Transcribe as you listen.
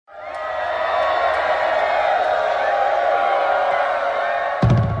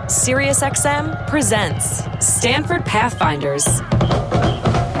SiriusXM presents Stanford Pathfinders.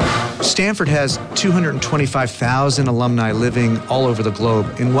 Stanford has 225,000 alumni living all over the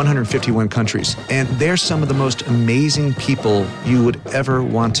globe in 151 countries, and they're some of the most amazing people you would ever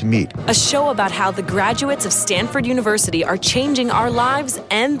want to meet. A show about how the graduates of Stanford University are changing our lives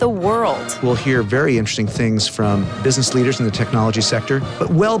and the world. We'll hear very interesting things from business leaders in the technology sector, but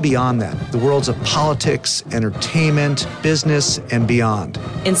well beyond that, the worlds of politics, entertainment, business, and beyond.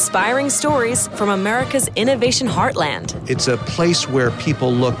 Inspiring stories from America's innovation heartland. It's a place where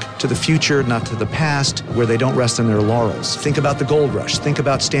people look to the future, not to the past, where they don't rest on their laurels. Think about the gold rush. Think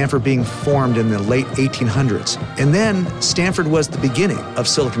about Stanford being formed in the late 1800s. And then Stanford was the beginning of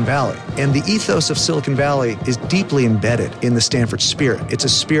Silicon Valley. And the ethos of Silicon Valley is deeply embedded in the Stanford spirit. It's a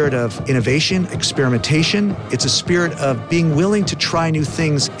spirit of innovation, experimentation. It's a spirit of being willing to try new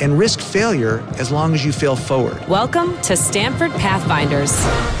things and risk failure as long as you fail forward. Welcome to Stanford Pathfinders.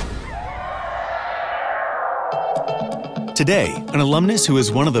 Today, an alumnus who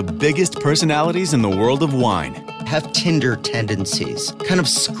is one of the biggest personalities in the world of wine. Have Tinder tendencies. Kind of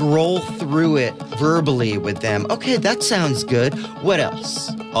scroll through it verbally with them. Okay, that sounds good. What else?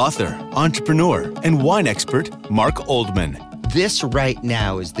 Author, entrepreneur, and wine expert Mark Oldman. This right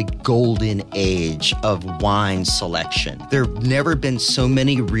now is the golden age of wine selection. There have never been so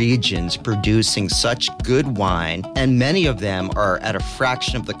many regions producing such good wine, and many of them are at a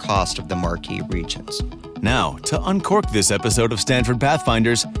fraction of the cost of the marquee regions. Now, to uncork this episode of Stanford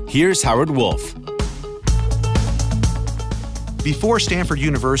Pathfinders, here's Howard Wolf. Before Stanford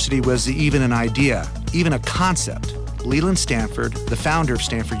University was even an idea, even a concept, Leland Stanford, the founder of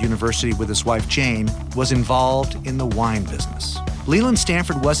Stanford University with his wife Jane, was involved in the wine business. Leland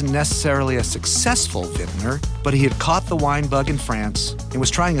Stanford wasn't necessarily a successful vintner, but he had caught the wine bug in France and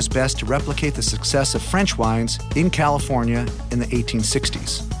was trying his best to replicate the success of French wines in California in the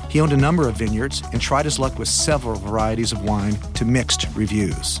 1860s. He owned a number of vineyards and tried his luck with several varieties of wine to mixed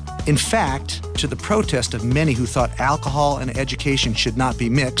reviews. In fact, to the protest of many who thought alcohol and education should not be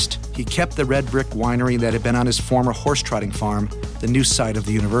mixed, he kept the red brick winery that had been on his former horse trotting farm, the new site of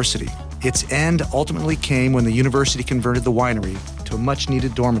the university. Its end ultimately came when the university converted the winery to a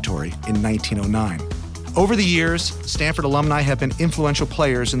much-needed dormitory in 1909. Over the years, Stanford alumni have been influential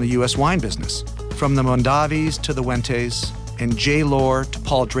players in the U.S. wine business, from the Mondavis to the Wentes, and J. Lohr to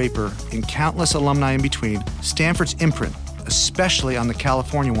Paul Draper, and countless alumni in between. Stanford's imprint, especially on the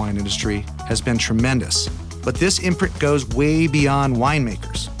California wine industry, has been tremendous. But this imprint goes way beyond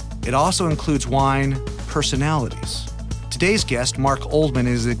winemakers. It also includes wine personalities. Today's guest, Mark Oldman,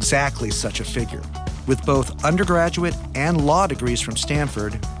 is exactly such a figure. With both undergraduate and law degrees from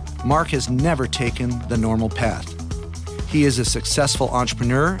Stanford, Mark has never taken the normal path. He is a successful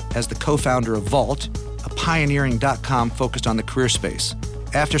entrepreneur as the co-founder of Vault, a pioneering .com focused on the career space.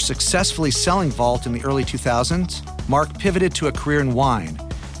 After successfully selling Vault in the early 2000s, Mark pivoted to a career in wine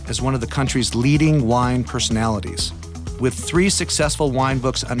as one of the country's leading wine personalities. With 3 successful wine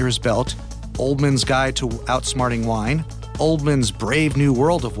books under his belt, Oldman's Guide to Outsmarting Wine, Oldman's Brave New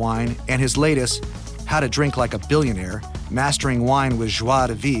World of Wine, and his latest, How to Drink Like a Billionaire, Mastering Wine with Joie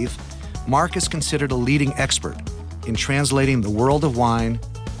de Vivre, Mark is considered a leading expert in translating the world of wine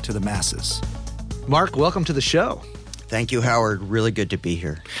to the masses. Mark, welcome to the show. Thank you, Howard. Really good to be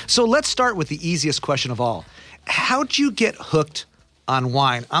here. So let's start with the easiest question of all. How'd you get hooked on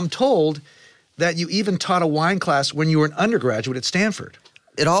wine? I'm told that you even taught a wine class when you were an undergraduate at Stanford.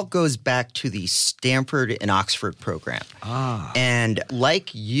 It all goes back to the Stanford and Oxford program. And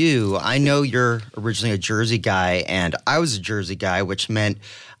like you, I know you're originally a Jersey guy, and I was a Jersey guy, which meant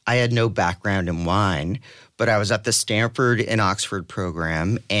I had no background in wine. But I was at the Stanford and Oxford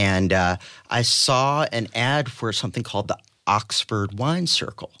program, and I saw an ad for something called the Oxford Wine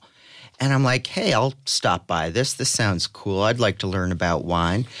Circle. And I'm like, hey, I'll stop by this. This sounds cool. I'd like to learn about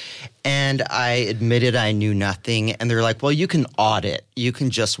wine. And I admitted I knew nothing. And they're like, well, you can audit. You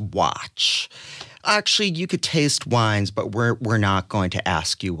can just watch. Actually, you could taste wines, but we're not going to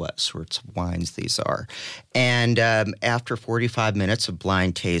ask you what sorts of wines these are. And after 45 minutes of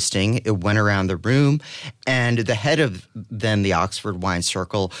blind tasting, it went around the room, and the head of then the Oxford Wine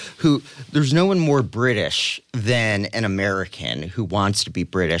Circle, who there's no one more British than an American who wants to be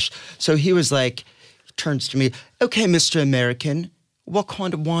British. So he was like, turns to me, okay, Mr. American, what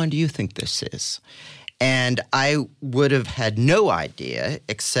kind of wine do you think this is? And I would have had no idea,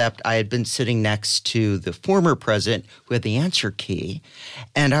 except I had been sitting next to the former president who had the answer key.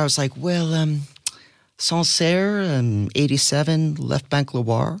 And I was like, well, Sancerre, 87, Left Bank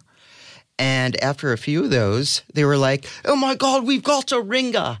Loire. And after a few of those, they were like, oh my God, we've got a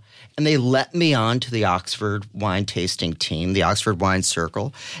ringer. And they let me on to the Oxford wine tasting team, the Oxford Wine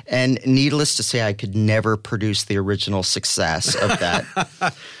Circle. And needless to say, I could never produce the original success of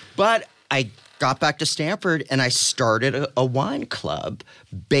that. But I got back to Stanford and I started a wine club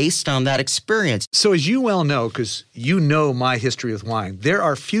based on that experience. So as you well know, because you know my history with wine, there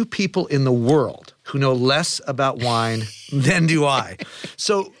are few people in the world who know less about wine than do I.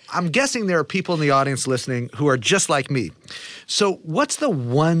 So I'm guessing there are people in the audience listening who are just like me. So what's the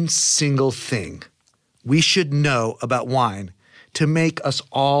one single thing we should know about wine to make us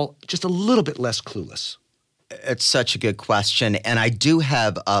all just a little bit less clueless? It's such a good question, and I do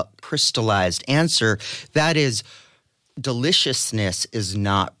have a crystallized answer. That is, deliciousness is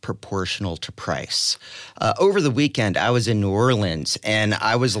not proportional to price. Over the weekend, I was in New Orleans, and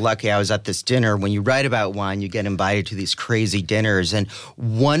I was lucky. I was at this dinner. When you write about wine, you get invited to these crazy dinners, and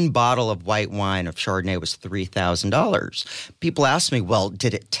one bottle of white wine of Chardonnay was $3,000. People ask me, well,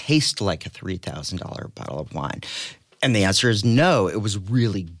 did it taste like a $3,000 bottle of wine? And the answer is no. It was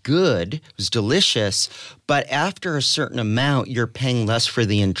really good. It was delicious. But after a certain amount, you're paying less for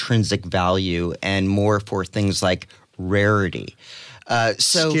the intrinsic value and more for things like rarity.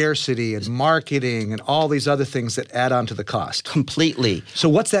 Scarcity and marketing and all these other things that add on to the cost. Completely. So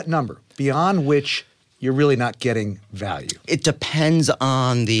what's that number beyond which you're really not getting value? It depends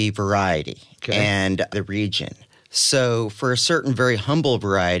on the variety and the region. So for certain very humble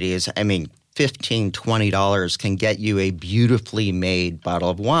varieties, I mean, $15, $20 can get you a beautifully made bottle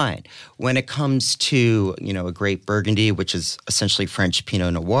of wine. When it comes to, a great Burgundy, which is essentially French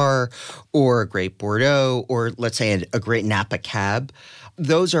Pinot Noir, or a great Bordeaux, or let's say a great Napa Cab,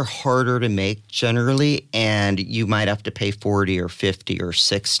 those are harder to make generally, and you might have to pay $40 or $50 or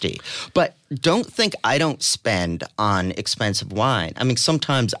 $60. But don't think I don't spend on expensive wine. I mean,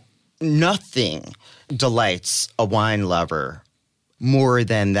 sometimes nothing delights a wine lover more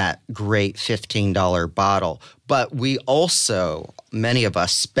than that great $15 bottle. But we also, many of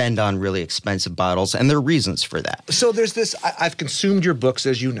us, spend on really expensive bottles, and there are reasons for that. So there's this, I've consumed your books,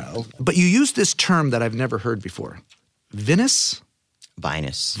 as you know, but you use this term that I've never heard before. Vinous?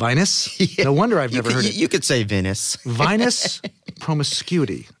 Vinous. Vinous? Yeah. No wonder I've never heard it. You could say vinous. Vinous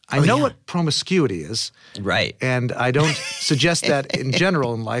promiscuity. I know what promiscuity is. Right. And I don't suggest that in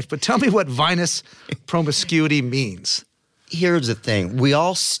general in life, but tell me what vinous promiscuity means. Here's the thing. We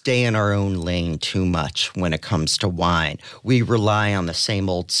all stay in our own lane too much when it comes to wine. We rely on the same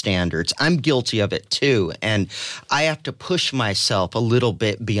old standards. I'm guilty of it too, and I have to push myself a little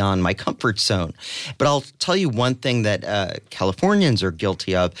bit beyond my comfort zone. But I'll tell you one thing that Californians are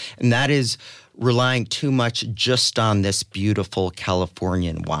guilty of, and that is relying too much just on this beautiful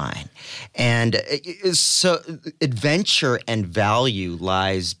Californian wine. And so adventure and value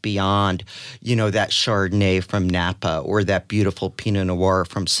lies beyond, that Chardonnay from Napa or that beautiful Pinot Noir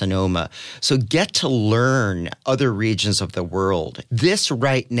from Sonoma. So get to learn other regions of the world. This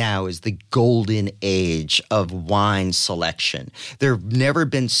right now is the golden age of wine selection. There have never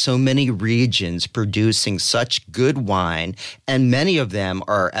been so many regions producing such good wine, and many of them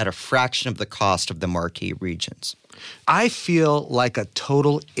are at a fraction of the cost of the marquee regions. I feel like a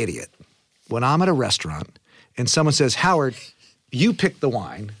total idiot when I'm at a restaurant and someone says, Howard, you pick the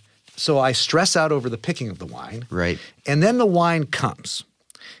wine. So I stress out over the picking of the wine. Right. And then the wine comes.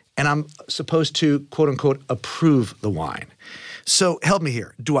 And I'm supposed to, quote unquote, approve the wine. So help me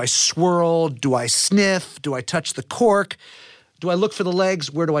here. Do I swirl? Do I sniff? Do I touch the cork? Do I look for the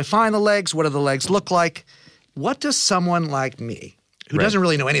legs? Where do I find the legs? What do the legs look like? What does someone like me, who doesn't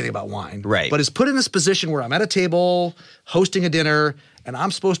really know anything about wine, but is put in this position where I'm at a table hosting a dinner and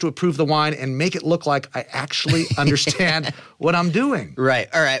I'm supposed to approve the wine and make it look like I actually understand what I'm doing? Right.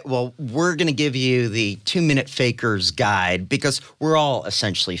 All right. Well, we're going to give you the 2-minute faker's guide because we're all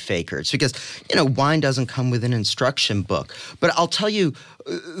essentially fakers because, wine doesn't come with an instruction book. But I'll tell you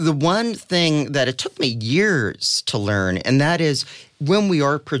the one thing that it took me years to learn, and that is when we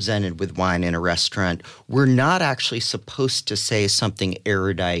are presented with wine in a restaurant, we're not actually supposed to say something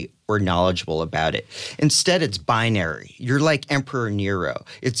erudite or knowledgeable about it. Instead, it's binary. You're like Emperor Nero.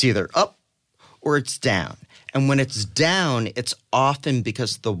 It's either up or it's down. And when it's down, it's often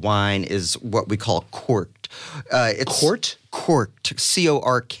because the wine is what we call corked. Corked? Corked.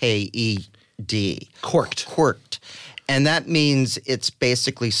 C-O-R-K-E-D. Corked. Corked. And that means it's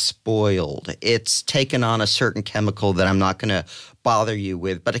basically spoiled. It's taken on a certain chemical that I'm not going to bother you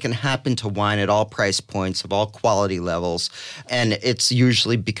with, but it can happen to wine at all price points, of all quality levels. And it's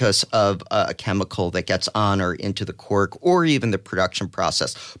usually because of a chemical that gets on or into the cork or even the production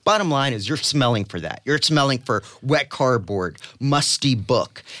process. Bottom line is you're smelling for that. You're smelling for wet cardboard, musty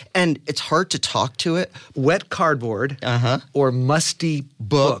book. And it's hard to talk to it. Wet cardboard or musty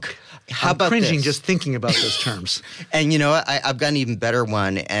book. How about cringing this? just thinking about those terms. And you know what? I've got an even better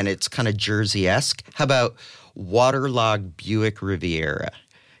one, and it's kind of Jersey-esque. How about waterlogged Buick Riviera?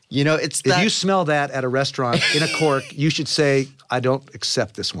 You know, it's that. If you smell that at a restaurant in a cork, you should say, I don't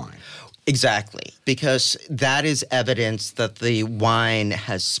accept this wine. Exactly, because that is evidence that the wine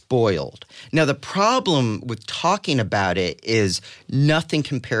has spoiled. Now, the problem with talking about it is nothing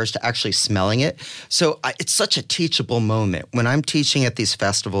compares to actually smelling it. So it's such a teachable moment. When I'm teaching at these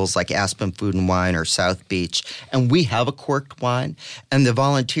festivals like Aspen Food and Wine or South Beach, and we have a corked wine, and the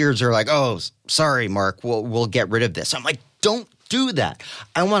volunteers are like, oh, sorry, Mark, we'll get rid of this. I'm like, don't do that.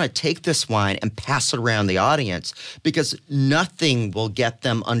 I want to take this wine and pass it around the audience because nothing will get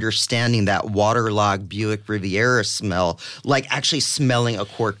them understanding that waterlogged Buick Riviera smell like actually smelling a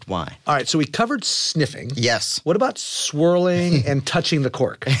corked wine. All right, so we covered sniffing. Yes. What about swirling and touching the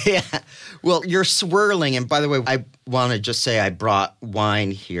cork? Yeah. Well, you're swirling. And by the way, I want to just say I brought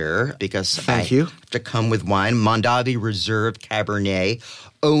wine here because Thank you. have to come with wine. Mondavi Reserve Cabernet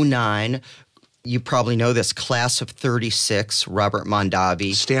 09. You probably know this, class of 36, Robert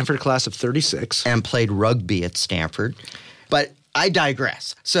Mondavi. Stanford class of 36. And played rugby at Stanford. But I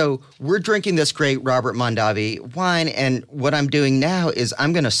digress. So we're drinking this great Robert Mondavi wine, and what I'm doing now is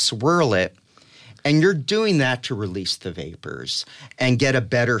I'm going to swirl it, and you're doing that to release the vapors and get a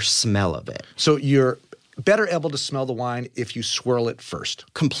better smell of it. So you're better able to smell the wine if you swirl it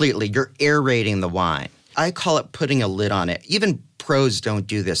first. Completely. You're aerating the wine. I call it putting a lid on it. Even pros don't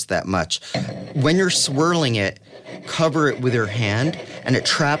do this that much. When you're swirling it, cover it with your hand, and it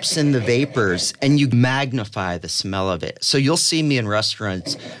traps in the vapors, and you magnify the smell of it. So you'll see me in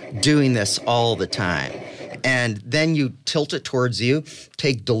restaurants doing this all the time. And then you tilt it towards you,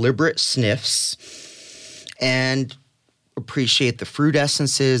 take deliberate sniffs, and appreciate the fruit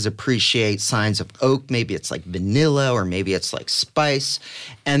essences, appreciate signs of oak. Maybe it's like vanilla or maybe it's like spice.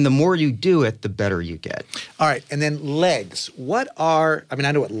 And the more you do it, the better you get. All right, and then legs. I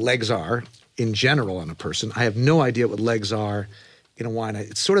know what legs are in general on a person. I have no idea what legs are in a wine.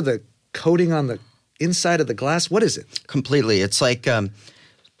 It's sort of the coating on the inside of the glass. What is it? Completely. It's like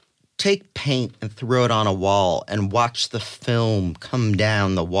take paint and throw it on a wall and watch the film come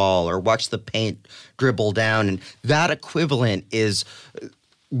down the wall or watch the paint dribble down. And that equivalent is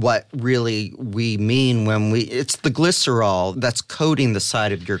what really we mean when it's the glycerol that's coating the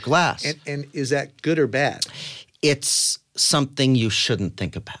side of your glass. And is that good or bad? It's something you shouldn't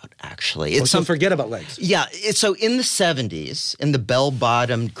think about, actually. So forget about legs. Yeah. So in the 70s, in the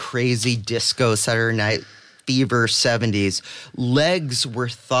bell-bottomed, crazy disco Saturday Night Fever 70s, legs were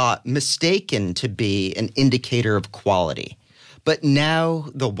mistaken to be an indicator of quality. But now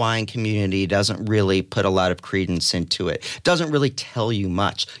the wine community doesn't really put a lot of credence into it. Doesn't really tell you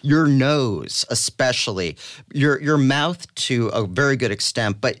much. Your nose, especially, your mouth to a very good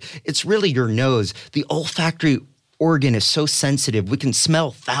extent, but it's really your nose. The olfactory organ is so sensitive. We can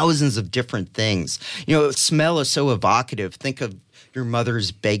smell thousands of different things. You know, smell is so evocative. Think of your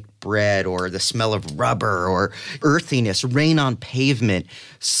mother's baked bread or the smell of rubber or earthiness, rain on pavement.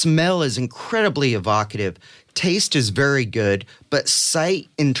 Smell is incredibly evocative. Taste is very good, but sight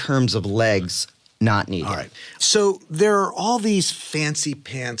in terms of legs, not needed. All right. So there are all these fancy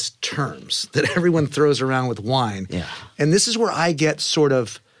pants terms that everyone throws around with wine. Yeah. And this is where I get sort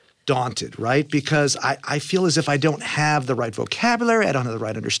of daunted, right? Because I feel as if I don't have the right vocabulary, I don't have the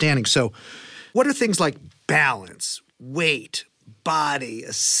right understanding. So what are things like balance, weight, body,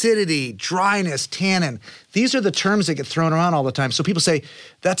 acidity, dryness, tannin? These are the terms that get thrown around all the time. So people say,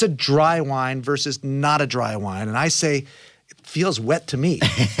 that's a dry wine versus not a dry wine. And I say, it feels wet to me.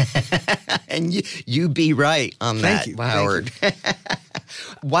 And you be right on that, Howard.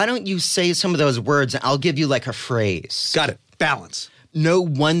 Why don't you say some of those words? I'll give you like a phrase. Got it. Balance. No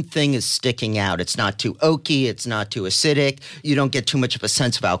one thing is sticking out. It's not too oaky. It's not too acidic. You don't get too much of a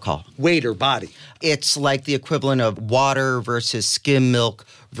sense of alcohol. Weight or body. It's like the equivalent of water versus skim milk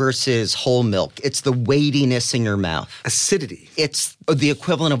versus whole milk. It's the weightiness in your mouth. Acidity. It's the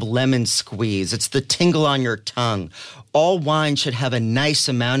equivalent of lemon squeeze. It's the tingle on your tongue. All wine should have a nice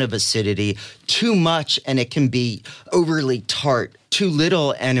amount of acidity. Too much, and it can be overly tart. Too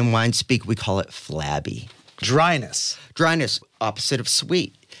little, and in wine speak, we call it flabby. Dryness. Dryness, opposite of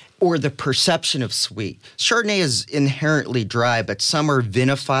sweet, or the perception of sweet. Chardonnay is inherently dry, but some are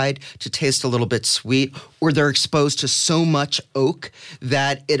vinified to taste a little bit sweet, or they're exposed to so much oak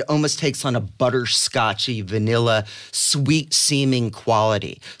that it almost takes on a butterscotchy, vanilla, sweet-seeming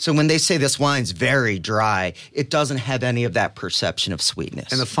quality. So when they say this wine's very dry, it doesn't have any of that perception of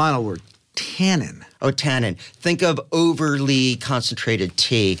sweetness. And the final word, tannin. Oh, tannin. Think of overly concentrated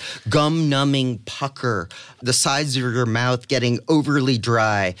tea, gum-numbing pucker, the sides of your mouth getting overly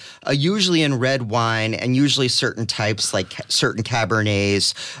dry, usually in red wine and usually certain types like certain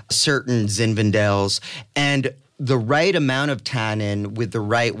Cabernets, certain Zinfandels, and the right amount of tannin with the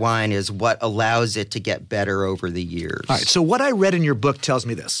right wine is what allows it to get better over the years. All right, so what I read in your book tells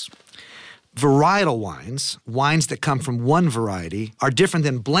me this. Varietal wines, wines that come from one variety, are different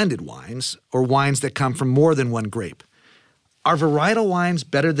than blended wines or wines that come from more than one grape. Are varietal wines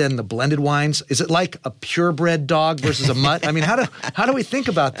better than the blended wines? Is it like a purebred dog versus a mutt? I mean, how do we think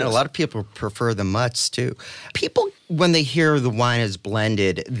about this? And a lot of people prefer the mutts, too. People, when they hear the wine is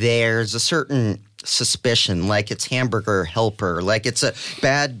blended, there's a certain suspicion, like it's hamburger helper, like it's a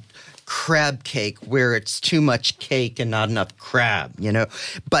bad crab cake where it's too much cake and not enough crab, you know?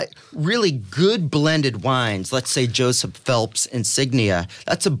 But really good blended wines, let's say Joseph Phelps Insignia,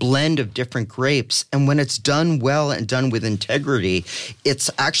 that's a blend of different grapes. And when it's done well and done with integrity, it's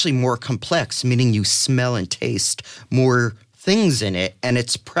actually more complex, meaning you smell and taste more things in it, and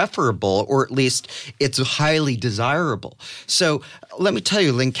it's preferable, or at least it's highly desirable. So let me tell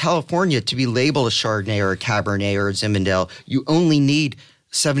you, in California, to be labeled a Chardonnay or a Cabernet or a Zinfandel, you only need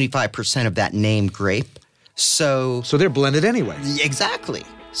 75% of that named grape. So they're blended anyway. Exactly.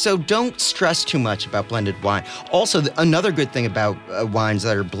 So don't stress too much about blended wine. Also, another good thing about wines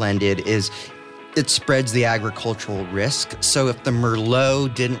that are blended is it spreads the agricultural risk. So if the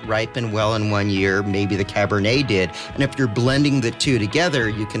Merlot didn't ripen well in one year, maybe the Cabernet did. And if you're blending the two together,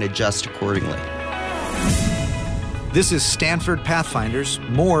 you can adjust accordingly. This is Stanford Pathfinders.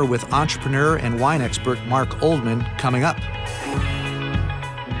 More with entrepreneur and wine expert Mark Oldman coming up.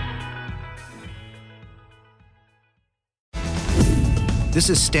 This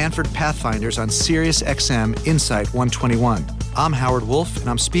is Stanford Pathfinders on Sirius XM Insight 121. I'm Howard Wolf, and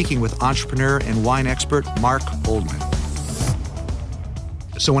I'm speaking with entrepreneur and wine expert Mark Oldman.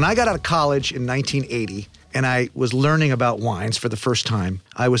 So when I got out of college in 1980, and I was learning about wines for the first time,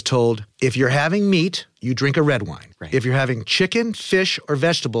 I was told, if you're having meat, you drink a red wine. Right. If you're having chicken, fish, or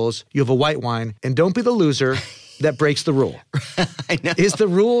vegetables, you have a white wine, and don't be the loser that breaks the rule. I know. Is the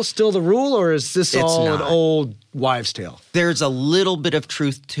rule still the rule, or is this all an old wives' tale? There's a little bit of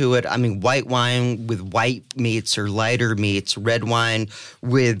truth to it. I mean, white wine with white meats or lighter meats, red wine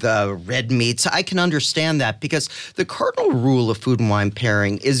with red meats. I can understand that because the cardinal rule of food and wine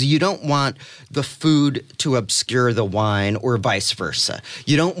pairing is you don't want the food to obscure the wine or vice versa.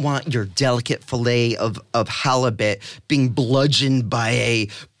 You don't want your delicate fillet of halibut being bludgeoned by a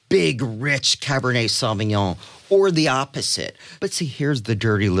big, rich Cabernet Sauvignon, or the opposite. But see, here's the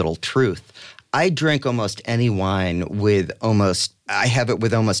dirty little truth. I drink almost any wine I have it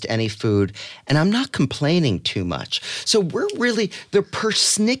with almost any food, and I'm not complaining too much. So the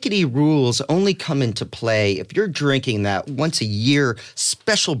persnickety rules only come into play if you're drinking that once a year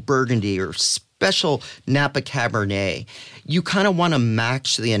special Burgundy or special Napa Cabernet. You kind of want to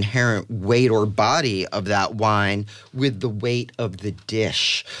match the inherent weight or body of that wine with the weight of the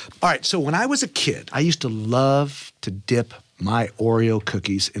dish. All right, so when I was a kid, I used to love to dip my Oreo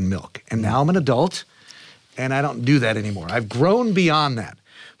cookies in milk. And now I'm an adult, and I don't do that anymore. I've grown beyond that.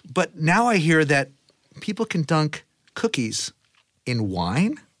 But now I hear that people can dunk cookies in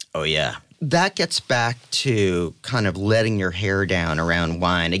wine? Oh, yeah. That gets back to kind of letting your hair down around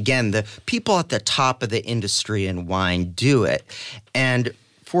wine. Again, the people at the top of the industry in wine do it. And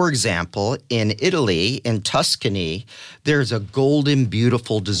for example, in Italy, in Tuscany, there's a golden,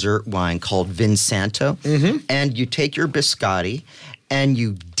 beautiful dessert wine called Vinsanto. Mm-hmm. And you take your biscotti and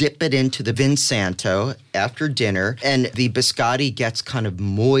you dip it into the Vinsanto after dinner, and the biscotti gets kind of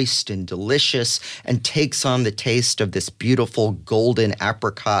moist and delicious and takes on the taste of this beautiful golden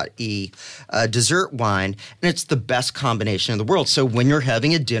apricot-y dessert wine, and it's the best combination in the world. So when you're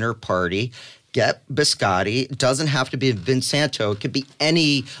having a dinner party, get biscotti. It doesn't have to be Vinsanto. It could be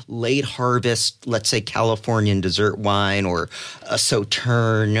any late harvest, let's say Californian dessert wine or a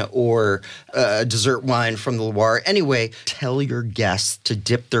Sauterne or a dessert wine from the Loire. Anyway, tell your guests to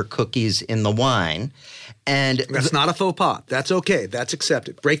dip their cookies in the wine. And that's not a faux pas. That's okay. That's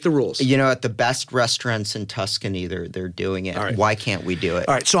accepted. Break the rules. You know, at the best restaurants in Tuscany, they're doing it. Right. Why can't we do it?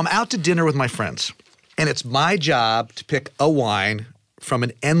 All right. So I'm out to dinner with my friends, and it's my job to pick a wine from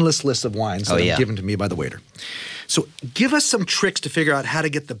an endless list of wines that are given to me by the waiter. So give us some tricks to figure out how to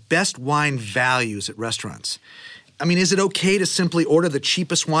get the best wine values at restaurants. I mean, is it okay to simply order the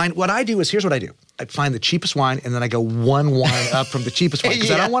cheapest wine? What I do is, here's what I do. I find the cheapest wine, and then I go one wine up from the cheapest wine. Because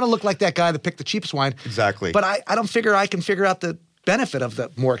I don't want to look like that guy that picked the cheapest wine. Exactly. But I don't figure I can figure out the benefit of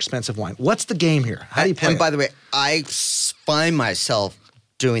the more expensive wine. What's the game here? How do you play And it? by the way, I find myself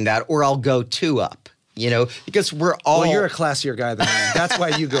doing that, or I'll go 2 up, because we're all... Well, you're a classier guy than I am. That's why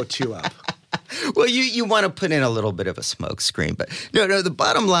you go 2 up. Well, you want to put in a little bit of a smoke screen. But no, the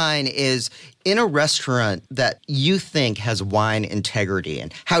bottom line is, in a restaurant that you think has wine integrity,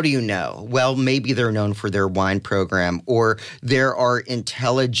 and how do you know? Well, maybe they're known for their wine program, or there are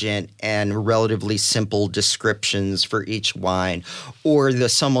intelligent and relatively simple descriptions for each wine, or the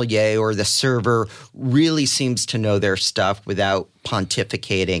sommelier or the server really seems to know their stuff without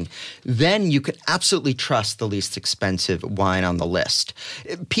pontificating. Then you can absolutely trust the least expensive wine on the list.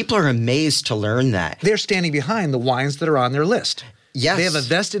 People are amazed to learn that. They're standing behind the wines that are on their list. Yes. They have a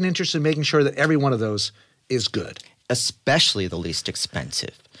vested interest in making sure that every one of those is good. Especially the least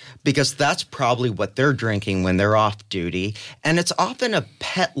expensive, because that's probably what they're drinking when they're off duty. And it's often a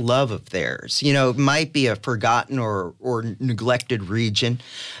pet love of theirs. It might be a forgotten or neglected region.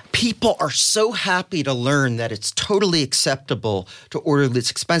 People are so happy to learn that it's totally acceptable to order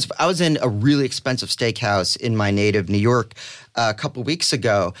this expensive. I was in a really expensive steakhouse in my native New York a couple weeks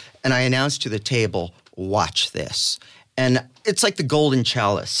ago, and I announced to the table, watch this. And it's like the golden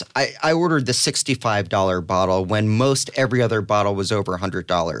chalice. I ordered the $65 bottle when most every other bottle was over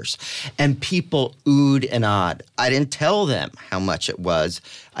 $100. And people oohed and awed. I didn't tell them how much it was.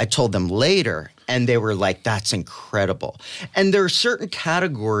 I told them later, and they were like, that's incredible. And there are certain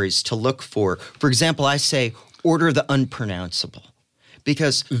categories to look for. For example, I say, order the unpronounceable.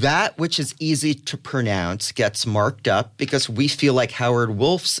 Because that which is easy to pronounce gets marked up, because we feel like Howard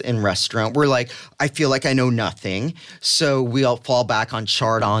Wolf's in restaurant. We're like, I feel like I know nothing. So we all fall back on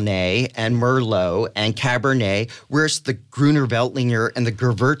Chardonnay and Merlot and Cabernet, whereas the Gruner Veltliner and the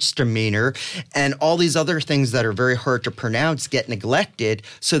Gewürztraminer and all these other things that are very hard to pronounce get neglected,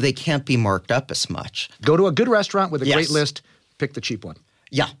 so they can't be marked up as much. Go to a good restaurant with a great list, pick the cheap one.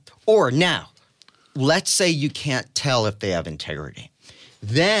 Yeah. Or now, let's say you can't tell if they have integrity.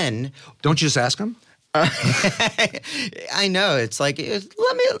 Then... Don't you just ask them? I know. It's like,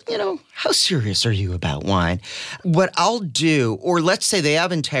 let me, how serious are you about wine? What I'll do, or let's say they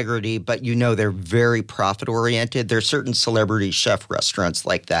have integrity, but they're very profit-oriented. There's certain celebrity chef restaurants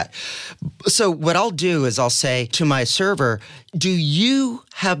like that. So what I'll do is I'll say to my server, do you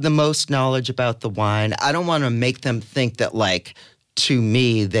have the most knowledge about the wine? I don't want to make them think that, to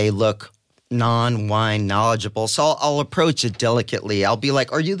me, they look non-wine knowledgeable. So I'll approach it delicately. I'll be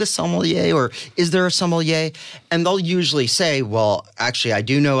like, are you the sommelier, or is there a sommelier? And they'll usually say, well, actually, I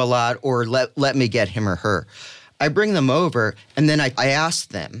do know a lot, or let me get him or her. I bring them over, and then I ask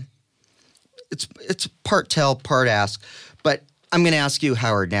them. It's part tell, part ask. But I'm going to ask you,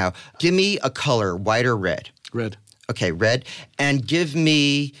 Howard, now. Give me a color, white or red? Red. Okay, red. And give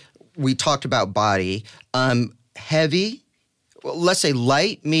me, we talked about body, heavy. Well, let's say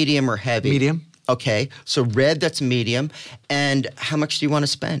light, medium, or heavy. Medium. Okay, so red, that's medium. And how much do you want to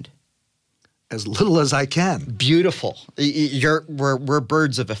spend? As little as I can. Beautiful. We're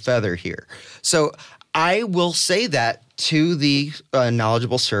birds of a feather here. So I will say that to the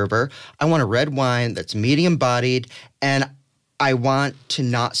knowledgeable server. I want a red wine that's medium-bodied, and I want to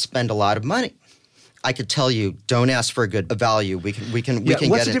not spend a lot of money. I could tell you, don't ask for a good value. We can What's get the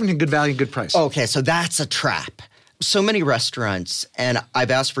difference between good value and good price? Okay, so that's a trap. So many restaurants, and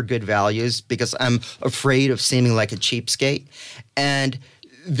I've asked for good values because I'm afraid of seeming like a cheapskate, and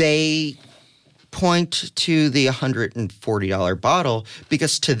they point to the $140 bottle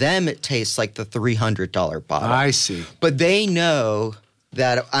because to them it tastes like the $300 bottle. I see. But they know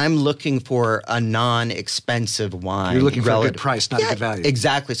that I'm looking for a non-expensive wine. You're looking for a good price, not a good value.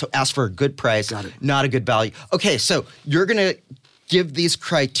 Exactly. So ask for a good price, not a good value. Okay, so you're going to give these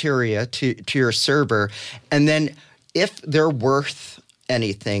criteria to your server, and then if they're worth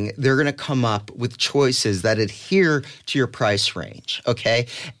anything, they're going to come up with choices that adhere to your price range, okay?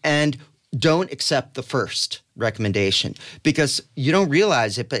 And don't accept the first recommendation because you don't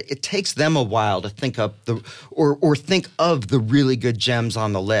realize it, but it takes them a while to think of think of the really good gems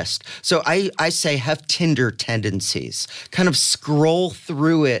on the list. So I say have Tinder tendencies. Kind of scroll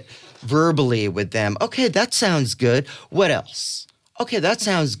through it verbally with them. Okay, that sounds good. What else? Okay, that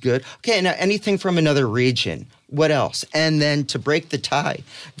sounds good. Okay, now anything from another region. What else? And then to break the tie,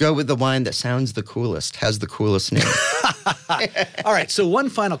 go with the wine that sounds the coolest, has the coolest name. All right, so one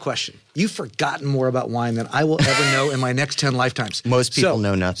final question. You've forgotten more about wine than I will ever know in my next 10 lifetimes. Most people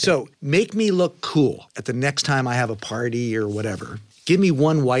know nothing. So make me look cool at the next time I have a party or whatever. Give me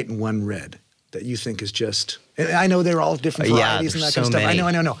one white and one red that you think is just... And I know they're all different varieties and that kind of stuff. Many.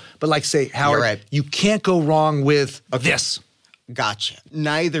 I know. But like, say, Howard, you can't go wrong with this. Gotcha.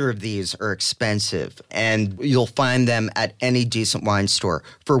 Neither of these are expensive, and you'll find them at any decent wine store.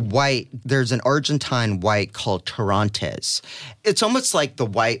 For white, there's an Argentine white called Torrontés. It's almost like the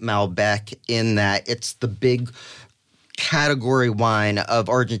white Malbec in that it's the big category wine of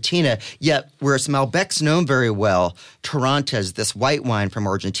Argentina, yet whereas Malbec's known very well, Torrontés, this white wine from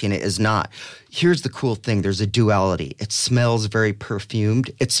Argentina, is not. Here's the cool thing. There's a duality. It smells very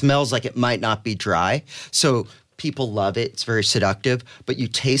perfumed. It smells like it might not be dry. So people love it. It's very seductive, but you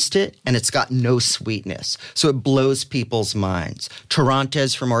taste it and it's got no sweetness. So it blows people's minds.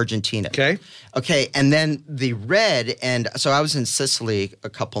 Torrontés from Argentina. Okay, and then the red, and so I was in Sicily a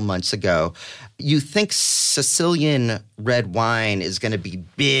couple months ago. You think Sicilian red wine is going to be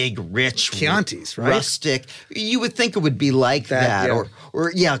big, rich, Chianti's, right? Rustic. You would think it would be like that yeah.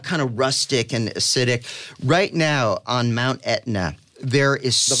 or kind of rustic and acidic. Right now on Mount Etna, there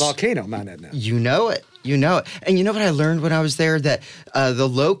is... The volcano, Mount Etna. You know it. You know it. And you know what I learned when I was there? That the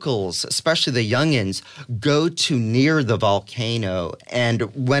locals, especially the youngins, go to near the volcano, and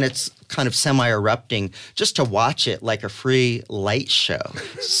when it's kind of semi-erupting, just to watch it like a free light show.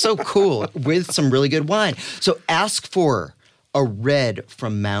 So cool, with some really good wine. So ask for a red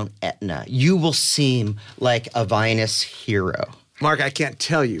from Mount Etna. You will seem like a vinous hero. Mark, I can't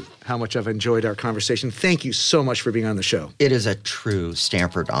tell you how much I've enjoyed our conversation. Thank you so much for being on the show. It is a true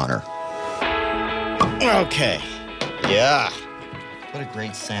Stanford honor. Okay. Yeah. What a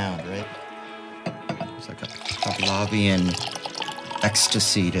great sound, right? It's like a Pavlovian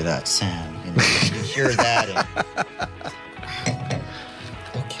ecstasy to that sound. You hear that.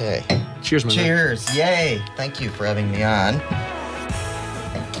 Okay. Cheers, my man. Cheers. Yay. Thank you for having me on.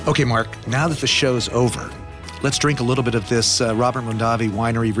 Okay, Mark, now that the show's over, let's drink a little bit of this Robert Mondavi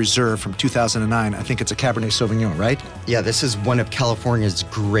Winery Reserve from 2009. I think it's a Cabernet Sauvignon, right? Yeah, this is one of California's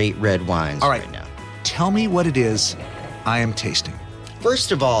great red wines right now. Tell me what it is I am tasting.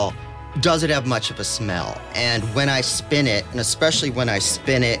 First of all, does it have much of a smell? And when I spin it, and especially when I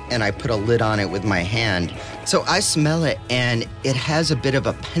spin it and I put a lid on it with my hand, so I smell it and it has a bit of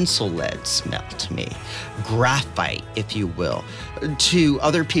a pencil lead smell to me. Graphite, if you will. To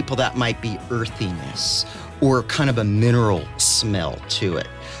other people, that might be earthiness or kind of a mineral smell to it.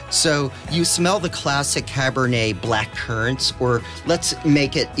 So you smell the classic Cabernet black currants, or let's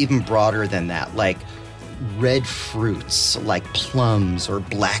make it even broader than that, like red fruits, like plums or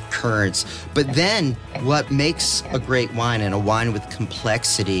black currants. But then what makes a great wine and a wine with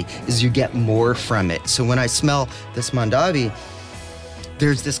complexity is you get more from it. So when I smell this Mondavi,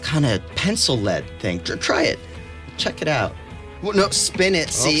 there's this kind of pencil lead thing. Try it. Check it out. Well, no, spin it.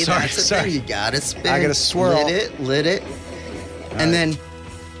 See, that's the thing. You got to spin. I got to swirl. Lit it. And then...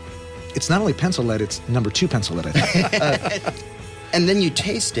 It's not only pencil lead, it's number 2 pencil lead, I think. And then you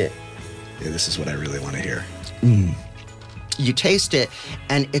taste it. Yeah, this is what I really want to hear. You taste it,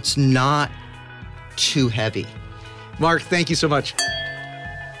 and it's not too heavy. Mark, thank you so much.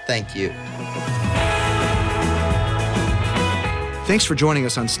 Thank you. Thanks for joining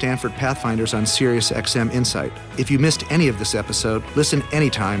us on Stanford Pathfinders on Sirius XM Insight. If you missed any of this episode, listen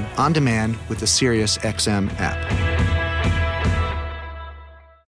anytime on demand with the Sirius XM app.